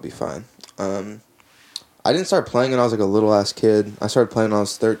will probably be fine. I didn't start playing when I was like a little ass kid. I started playing when I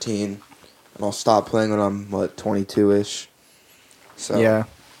was 13, and I'll stop playing when I'm, 22-ish. So, yeah.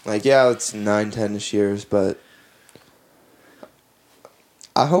 It's 9, 10-ish years, but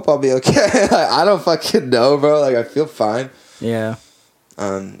I hope I'll be okay. I don't fucking know, bro. I feel fine. Yeah.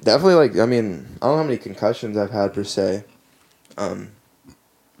 Definitely, I don't know how many concussions I've had, per se. But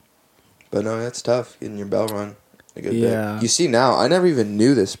no, that's tough, getting your bell rung a good bit. You see now, I never even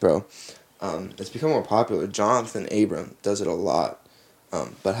knew this, bro. It's become more popular. Jonathan Abram does it a lot.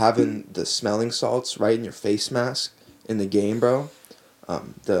 But having the smelling salts right in your face mask in the game, bro.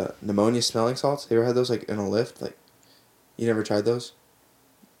 The pneumonia smelling salts, you ever had those, in a lift? You never tried those?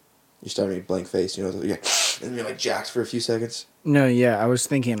 You start me blank face, and you're jacked for a few seconds. No, yeah, I was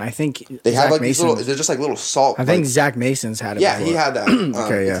thinking. I think they have these little. They're just little salt. I think Zach Mason's had it. Yeah, before. he had that.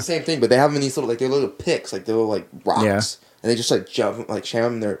 Okay, yeah. It's the same thing, but they have them in these little they're little picks, they're little rocks, and they just jam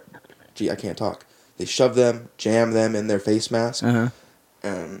them in their. Gee, I can't talk. They shove them, jam them in their face mask,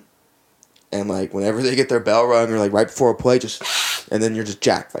 and whenever they get their bell rung or right before a play, and then you're just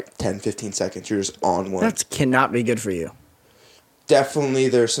jacked 10, 15 seconds. You're just on one. That cannot be good for you. Definitely,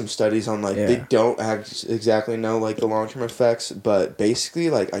 there's some studies on they don't exactly know the long term effects, but basically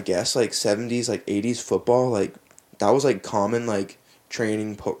I guess 70s 80s football that was common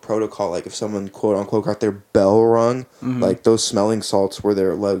training protocol if someone quote unquote got their bell rung those smelling salts were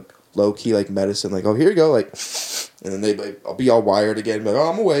their low key medicine oh here you go and then they I'll be all wired again but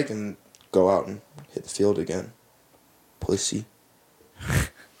I'm awake and go out and hit the field again. Pussy.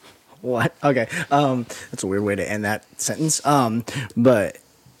 What? Okay. That's a weird way to end that sentence. But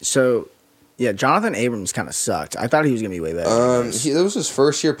so yeah, Jonathan Abrams kind of sucked. I thought he was gonna be way better. That was his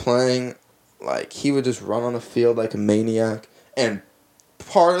first year playing. He would just run on the field like a maniac. And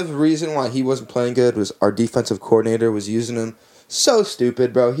part of the reason why he wasn't playing good was our defensive coordinator was using him so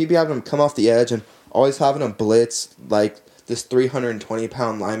stupid, bro. He'd be having him come off the edge and always having him blitz this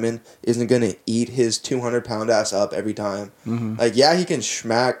 320-pound lineman isn't gonna eat his 200-pound ass up every time. Mm-hmm. He can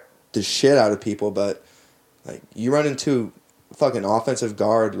smack the shit out of people, but Like, you run into fucking offensive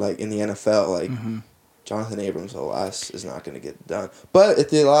guard, like, in the NFL, like, Jonathan Abrams, alas, is not going to get done. But at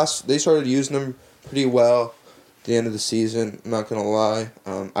they started using him pretty well at the end of the season, I'm not going to lie.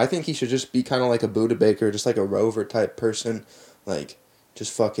 I think he should just be kind of like a Buda Baker, just like a rover type person. Like,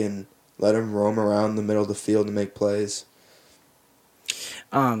 just fucking let him roam around the middle of the field and make plays.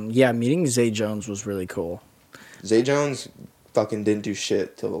 Yeah, meeting Zay Jones was really cool. Zay Jones fucking didn't do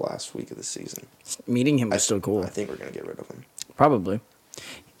shit till the last week of the season. Meeting him was still cool. I think we're going to get rid of him. Probably.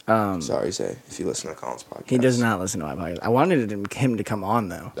 Sorry, Zay, if you listen to Colin's podcast. He does not listen to my podcast. I wanted him to come on,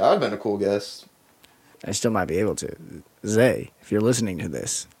 though. That would have been a cool guest. I still might be able to. Zay, if you're listening to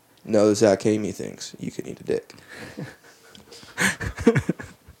this. No, Zach Amy thinks you can eat a dick.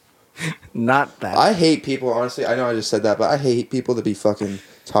 Not that. I hate people, honestly. I know I just said that, but I hate people that be fucking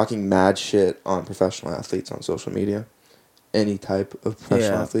talking mad shit on professional athletes on social media. Any type of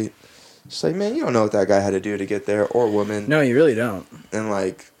professional athlete. Just like, man, you don't know what that guy had to do to get there, or woman. No, you really don't. And,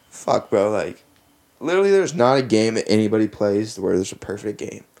 like, fuck, bro. Like, literally, there's not a game that anybody plays where there's a perfect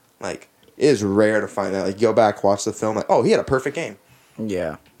game. Like, it is rare to find that. Like, go back, watch the film, like, oh, he had a perfect game.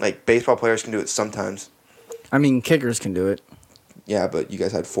 Yeah. Like, baseball players can do it sometimes. I mean, kickers can do it. Yeah, but you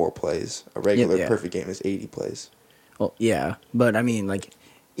guys had 4 plays. A regular perfect game is 80 plays. Well, yeah. But, I mean, like,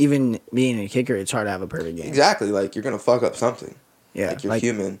 even being a kicker, it's hard to have a perfect game. Exactly. Like, you're going to fuck up something. Yeah. Like, you're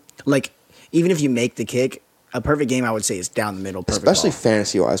human. Like, even if you make the kick, a perfect game, I would say, is down the middle. Especially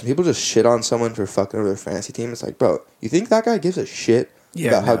fantasy-wise. When people just shit on someone for fucking over their fantasy team, it's like, bro, you think that guy gives a shit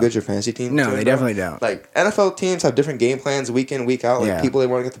about how good your fantasy team is? No, they definitely don't. Like, NFL teams have different game plans week in, week out. Like, people they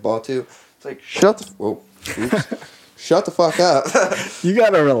want to get the ball to. It's like, shut the fuck up. You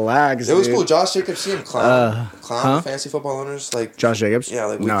gotta relax. It was cool. Josh Jacobs, see him clown fantasy football owners. Like, Josh Jacobs? Yeah,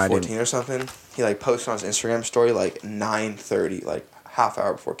 like week 14 or something. He, like, posted on his Instagram story, like, 9:30, like, half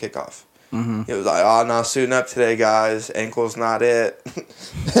hour before kickoff. Mm-hmm. He was like, oh, not suiting up today, guys. Ankle's not it.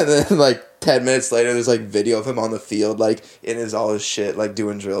 And then, like, 10 minutes later, there's, like, video of him on the field, like, in all his shit, like,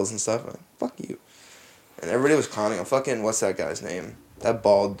 doing drills and stuff. I'm like, fuck you. And everybody was clowning him. Fucking, what's that guy's name? That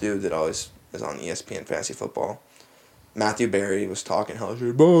bald dude that always is on ESPN Fantasy Football. Matthew Berry was talking hell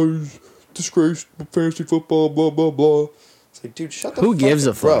shit. Boys, disgrace fantasy football, blah, blah, blah. It's like, dude, shut the fuck up. Who gives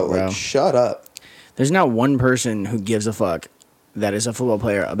a fuck, bro? Like, shut up. There's not one person who gives a fuck that is a football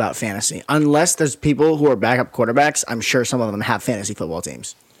player about fantasy. Unless there's people who are backup quarterbacks, I'm sure some of them have fantasy football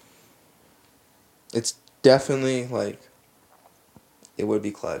teams. It's definitely, like, it would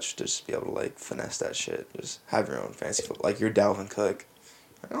be clutch to just be able to, like, finesse that shit. Just have your own fantasy football. Like, you're Dalvin Cook.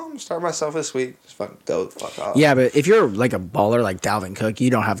 Like, oh, I'm going to start myself this week. Just fucking go the fuck off. Yeah, but if you're, like, a baller like Dalvin Cook, you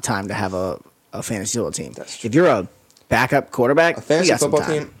don't have time to have a fantasy football team. That's true. If you're a backup quarterback, a fantasy football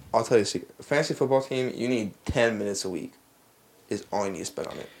team, I'll tell you a secret. A fantasy football team, you need 10 minutes a week. Is all you need to spend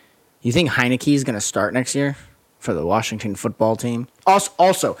on it. You think Heineke is going to start next year for the Washington football team?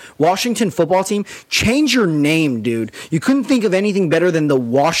 Also, Washington football team, change your name, dude. You couldn't think of anything better than the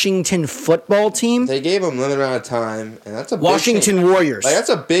Washington football team? They gave them limited amount of time, and that's a Washington big Warriors. Like, that's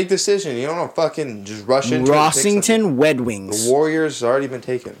a big decision. You don't want to fucking just rush into Washington Red Wings. The Warriors has already been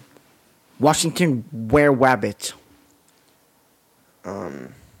taken. Washington Were-Wabbit. They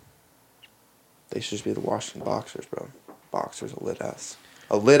should just be the Washington Boxers, bro. Boxers, a lit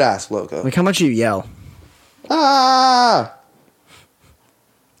ass logo. Like how much you yell. Ah!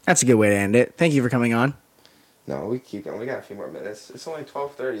 That's a good way to end it. Thank you for coming on. No, we keep going. We got a few more minutes. It's only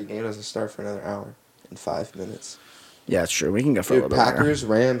 12:30. The game doesn't start for another hour and 5 minutes. Yeah, it's true. We can go for a little bit. Packers,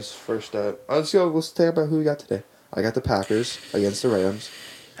 Rams first up. Let's talk about who we got today. I got the Packers against the Rams.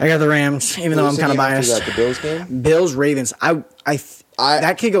 I got the Rams, even though I'm kind of biased. The Bills game. Bills, Ravens.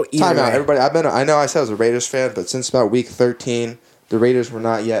 That could go either time way. Out, everybody. I know I said I was a Raiders fan, but since about week 13, the Raiders were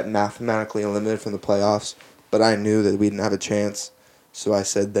not yet mathematically eliminated from the playoffs. But I knew that we didn't have a chance, so I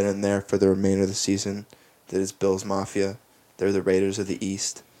said then and there for the remainder of the season that it's Bills Mafia. They're the Raiders of the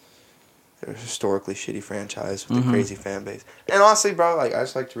East. They're a historically shitty franchise with a crazy fan base. And honestly, bro, like I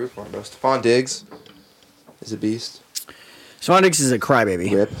just like to root for them, bro. Stephon Diggs is a beast. Stephon Diggs is a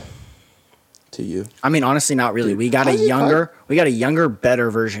crybaby. Rip to you. I mean, honestly, not really. Dude, we got a younger,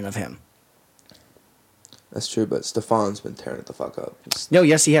 better version of him. That's true, but Stephon's been tearing it the fuck up. No,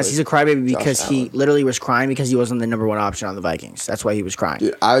 yes, he has. He's a crybaby because Josh he Allen. literally was crying because he wasn't the number one option on the Vikings. That's why he was crying.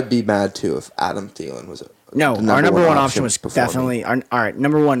 Dude, I would be mad too if Adam Thielen was No, our number one option was definitely all right.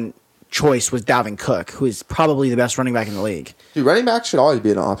 Number one choice was Dalvin Cook, who is probably the best running back in the league. Dude, running back should always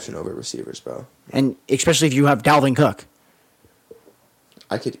be an option over receivers, bro. And especially if you have Dalvin Cook.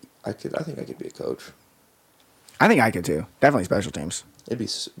 I think I could be a coach. I think I could too. Definitely special teams. It'd be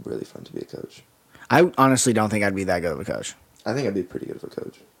really fun to be a coach. I honestly don't think I'd be that good of a coach. I think I'd be pretty good of a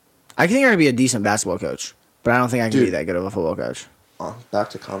coach. I think I'd be a decent basketball coach. But I don't think I can be that good of a football coach. Back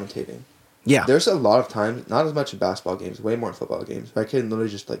to commentating. Yeah. There's a lot of times, not as much in basketball games, way more in football games, but I can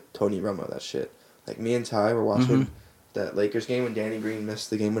literally just, like, Tony Romo that shit. Like, me and Ty were watching that Lakers game when Danny Green missed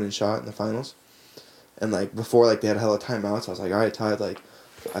the game-winning shot in the finals. And, like, before, like, they had a hell of timeouts, I was like, all right, Ty, like,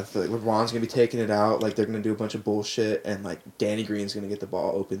 I feel like LeBron's going to be taking it out. Like, they're going to do a bunch of bullshit. And, like, Danny Green's going to get the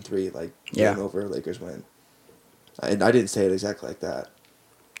ball open 3. Like, game over, Lakers win. And I didn't say it exactly like that.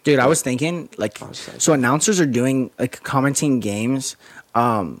 Dude, I was thinking, like, so announcers are doing, like, commenting games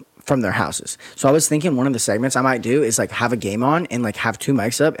from their houses. So I was thinking one of the segments I might do is, like, have a game on and, like, have 2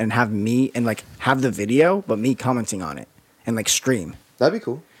 mics up and have me and, like, have the video, but me commenting on it and, like, stream. That'd be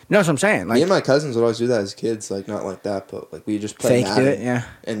cool. No, that's what I'm saying. Like, me and my cousins would always do that as kids, like, not like that, but, like, we just play Madden, do it, yeah.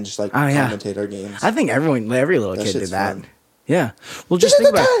 And just, like, commentate our games. I think every little kid did that. Fun. Yeah. Well, just think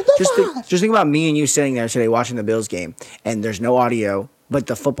about me and you sitting there today watching the Bills game, and there's no audio, but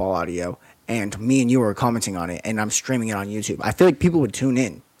the football audio, and me and you are commenting on it, and I'm streaming it on YouTube. I feel like people would tune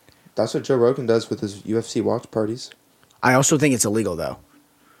in. That's what Joe Rogan does with his UFC watch parties. I also think it's illegal, though.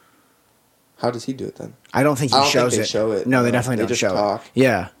 How does he do it, then? I don't think he shows it. Show it. No, they definitely don't show talk. it.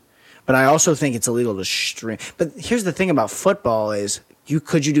 Yeah. But I also think it's illegal to stream. But here's the thing about football is,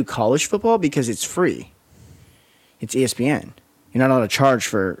 could you do college football? Because it's free. It's ESPN. You're not allowed to charge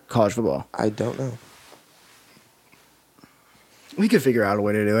for college football. I don't know. We could figure out a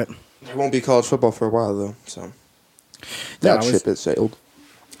way to do it. There won't be college football for a while, though, so that ship has sailed.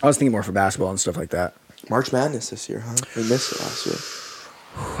 I was thinking more for basketball and stuff like that. March Madness this year, huh? We missed it last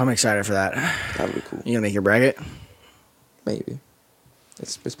year. I'm excited for that. That would be cool. You gonna make your bracket? Maybe.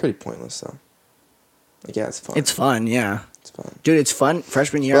 It's pretty pointless, though. Like, yeah, it's fun. It's fun, yeah. It's fun. Dude, it's fun.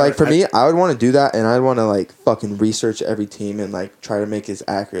 Freshman year. But, like, for me, I would want to do that, and I'd want to, like, fucking research every team and, like, try to make as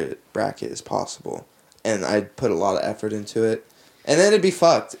accurate bracket as possible. And I'd put a lot of effort into it. And then it'd be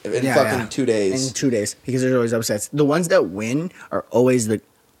fucked in 2 days. In 2 days. Because there's always upsets. The ones that win are always the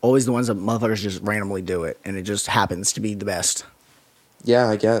ones that motherfuckers just randomly do it. And it just happens to be the best. Yeah,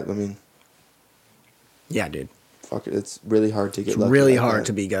 I mean. Yeah, dude. Fuck it. It's really hard to get lucky. It's really hard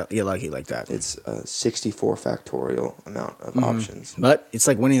to get lucky like that. It's a 64 factorial amount of options. But it's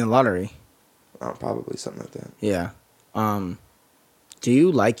like winning the lottery. Probably something like that. Yeah. Do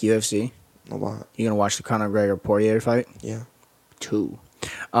you like UFC? A lot. You gonna watch the Conor McGregor-Poirier fight? Yeah. 2.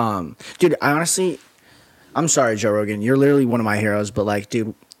 Dude, I'm sorry, Joe Rogan. You're literally one of my heroes, but, like,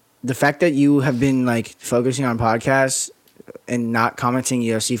 dude, the fact that you have been, like, focusing on podcasts and not commenting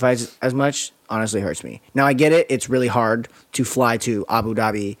UFC fights as much honestly hurts me. Now, I get it. It's really hard to fly to Abu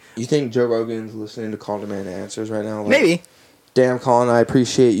Dhabi. You think Joe Rogan's listening to Call Demand Answers right now? Like, maybe. Damn, Colin, I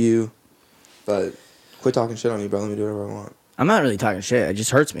appreciate you, but quit talking shit on me, bro. Let me do whatever I want. I'm not really talking shit. It just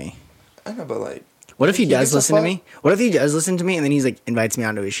hurts me. I know, but, like... What if he does listen to me? What if he does listen to me and then he's, like, invites me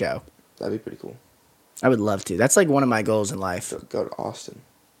onto his show? That'd be pretty cool. I would love to. That's, like, one of my goals in life. Go to Austin.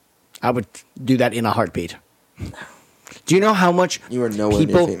 I would do that in a heartbeat. Do you know how much you are nowhere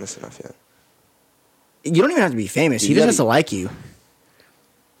near famous enough yet. You don't even have to be famous. He just has to like you.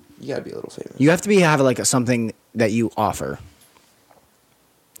 You gotta be a little famous. You have to have like something that you offer.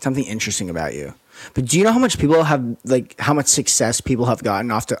 Something interesting about you. But do you know how much people have, like, how much success people have gotten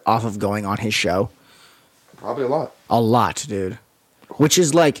off of going on his show? Probably a lot. A lot, dude. Which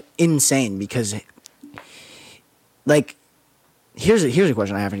is, like, insane because, like, here's a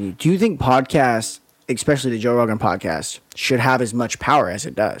question I have for you. Do you think podcasts, especially the Joe Rogan podcast, should have as much power as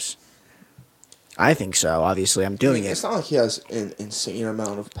it does? I think so. Obviously, I'm doing it. It's not like he has an insane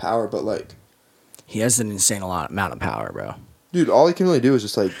amount of power, but, like... He has an insane amount of power, bro. Dude, all he can really do is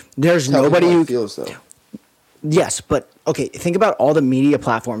just, like... There's nobody who feels, though. Yes, but, okay, think about all the media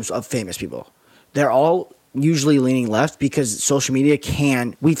platforms of famous people. They're all usually leaning left because social media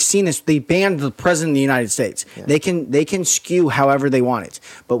can... We've seen this. They banned the president of the United States. Yeah. They can skew however they want it.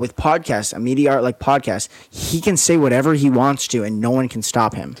 But with podcasts, a media art like podcasts, he can say whatever he wants to and no one can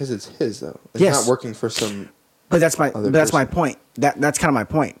stop him. Because it's his, though. It's not working for some... But that's my point. That's kind of my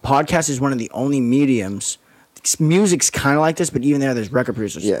point. Podcast is one of the only mediums... Music's kind of like this, but even there's record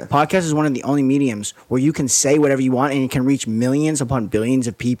producers. Yeah. Podcast is one of the only mediums where you can say whatever you want and it can reach millions upon billions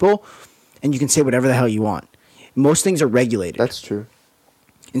of people, and you can say whatever the hell you want. Most things are regulated. That's true.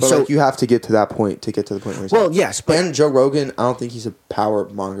 And but, like, you have to get to that point to get to the point where he's yes. But and Joe Rogan, I don't think he's a power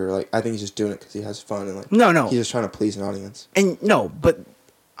monger. Like, I think he's just doing it because he has fun and, like, no. He's just trying to please an audience. And no, but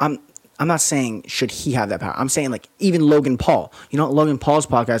I'm not saying should he have that power. I'm saying, like, even Logan Paul. You know, Logan Paul's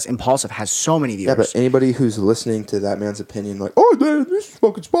podcast, Impulsive, has so many viewers. Yeah, but anybody who's listening to that man's opinion, like, oh, man, this is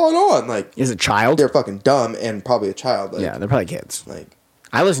fucking spot on. Like, is a child? They're fucking dumb and probably a child. Like, yeah, they're probably kids. Like,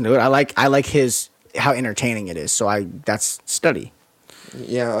 I listen to it. I like how entertaining it is. So that's study.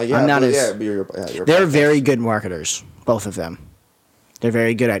 Yeah, yeah. I'm not you're they're very good marketers, both of them. They're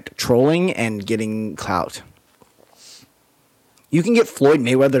very good at trolling and getting clout. You can get Floyd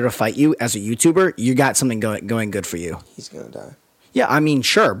Mayweather to fight you as a YouTuber. You got something going good for you. He's gonna die. Yeah, I mean,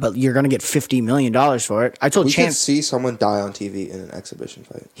 sure, but you're gonna get $50 million for it. I told we Chance. Could see someone die on TV in an exhibition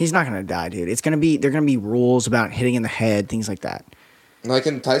fight. He's not gonna die, dude. They're gonna be rules about hitting in the head, things like that. Like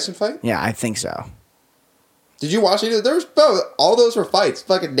in the Tyson fight? Yeah, I think so. Did you watch it? All those were fights.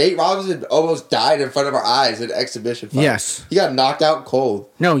 Fucking Nate Robinson almost died in front of our eyes in an exhibition fight. Yes. He got knocked out cold.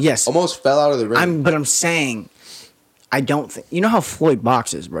 No, yes. Almost fell out of the ring. But I'm saying, I don't think... You know how Floyd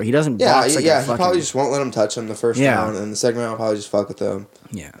boxes, bro? He doesn't box like a fucking... he probably just won't let him touch him the first round, and the second round, probably just fuck with him.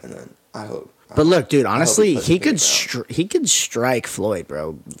 Yeah. And then, I hope... But look, dude, honestly, he could strike Floyd,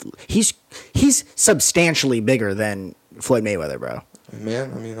 bro. He's substantially bigger than Floyd Mayweather, bro.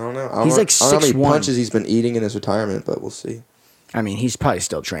 Man, I mean, I don't know. He's like 6'1". I don't know how many punches he's been eating in his retirement, but we'll see. I mean, he's probably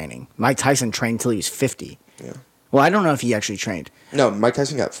still training. Mike Tyson trained till he was 50. Yeah. Well, I don't know if he actually trained. No, Mike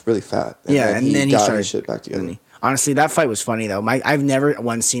Tyson got really fat. And then he got started his shit back together. Honestly, that fight was funny though. I've never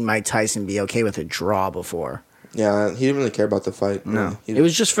once seen Mike Tyson be okay with a draw before. Yeah, he didn't really care about the fight. No, it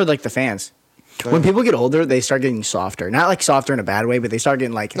was just for like the fans. When people get older, they start getting softer. Not like softer in a bad way, but they start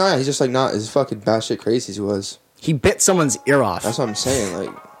getting like... No, he's just like not as fucking batshit crazy as he was. He bit someone's ear off. That's what I'm saying. Like,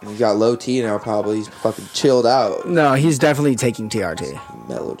 he got low T now probably. He's fucking chilled out. No, he's definitely taking TRT. He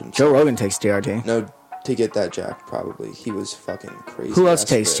mellowed himself. Joe Rogan takes TRT. No, to get that jack, probably. He was fucking crazy. Who else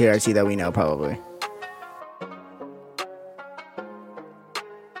takes TRT that we know, probably?